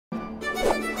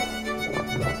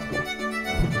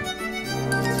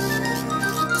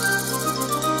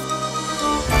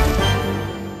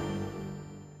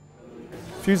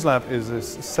Fuselab is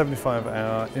this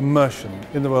 75-hour immersion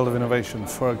in the world of innovation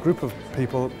for a group of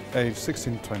people aged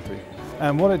 16 to 20.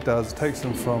 And what it does takes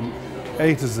them from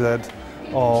A to Z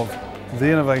of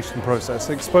the innovation process,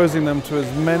 exposing them to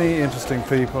as many interesting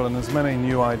people and as many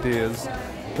new ideas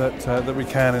that we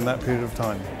can in that period of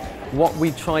time. What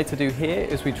we try to do here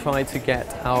is we try to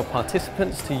get our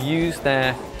participants to use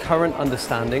their current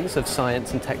understandings of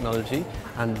science and technology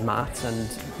and maths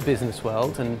and business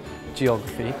world and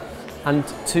geography, and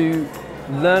to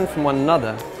learn from one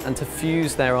another and to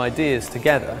fuse their ideas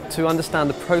together to understand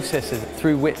the processes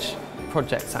through which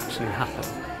projects actually happen.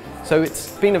 So it's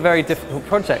been a very difficult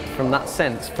project from that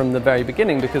sense from the very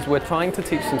beginning, because we're trying to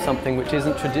teach them something which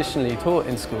isn't traditionally taught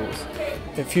in schools.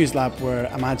 At Fuselab we're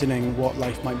imagining what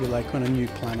life might be like on a new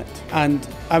planet, and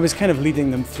I was kind of leading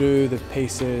them through the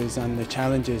paces and the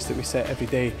challenges that we set every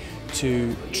day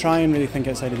to try and really think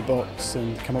outside of the box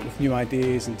and come up with new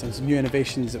ideas in terms of new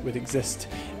innovations that would exist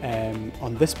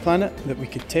on this planet that we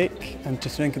could take, and to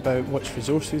think about which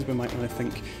resources we might want to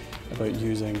think about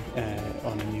using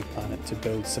on a new planet to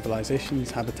build civilizations,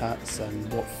 habitats,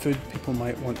 and what food people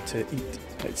might want to eat.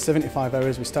 It's 75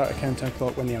 hours, we start a countdown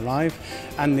clock when they arrive,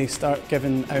 and they start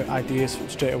giving out ideas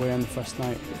straight away on the first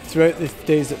night. Throughout the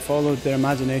days that followed, their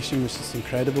imagination was just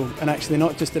incredible, and actually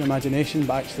not just their imagination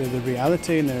but actually the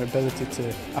reality and their ability to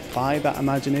apply that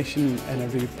imagination in a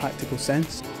really practical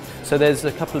sense. So there's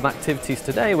a couple of activities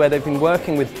today where they've been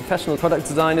working with professional product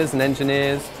designers and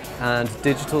engineers and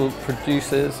digital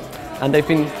producers, and they've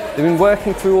been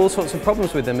working through all sorts of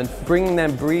problems with them and bringing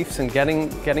them briefs and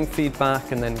getting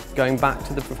feedback, and then going back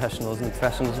to the professionals, and the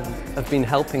professionals have been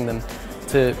helping them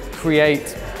to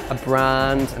create a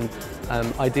brand and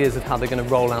ideas of how they're going to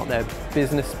roll out their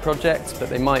business projects, but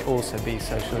they might also be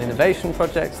social innovation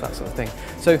projects, that sort of thing.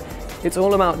 So it's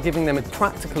all about giving them a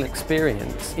practical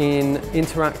experience in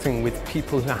interacting with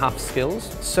people who have skills,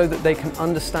 so that they can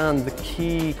understand the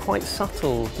key, quite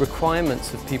subtle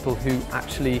requirements of people who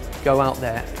actually go out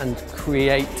there and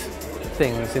create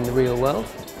things in the real world.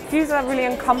 Fuselab really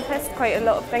encompassed quite a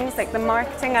lot of things, like the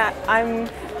marketing.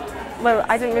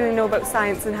 I didn't really know about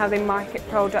science and how they market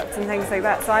products and things like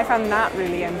that, so I found that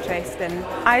really interesting.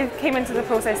 I came into the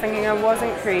process thinking I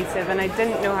wasn't creative and I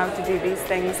didn't know how to do these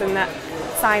things, and that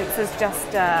science is just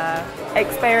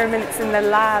experiments in the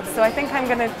lab. So I think I'm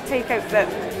going to take out that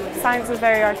science is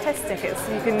very artistic.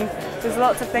 There's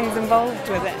lots of things involved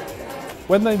with it.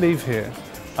 When they leave here,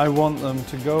 I want them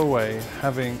to go away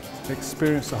having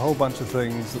experienced a whole bunch of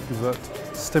things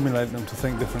that stimulate them to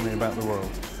think differently about the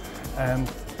world.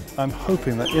 And I'm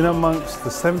hoping that in amongst the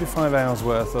 75 hours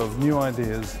worth of new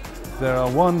ideas, there are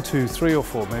 1, 2, 3 or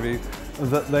 4 maybe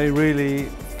that they really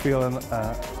feel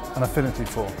an affinity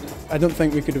for. I don't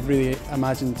think we could have really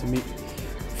imagined to meet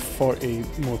 40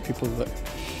 more people that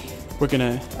we're going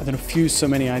to, I don't know, fuse so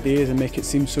many ideas and make it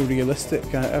seem so realistic.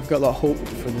 I've got a lot of hope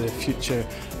for the future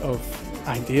of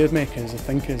idea makers, of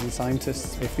thinkers and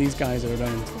scientists. If these guys are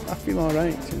around, I feel all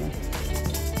right, you know.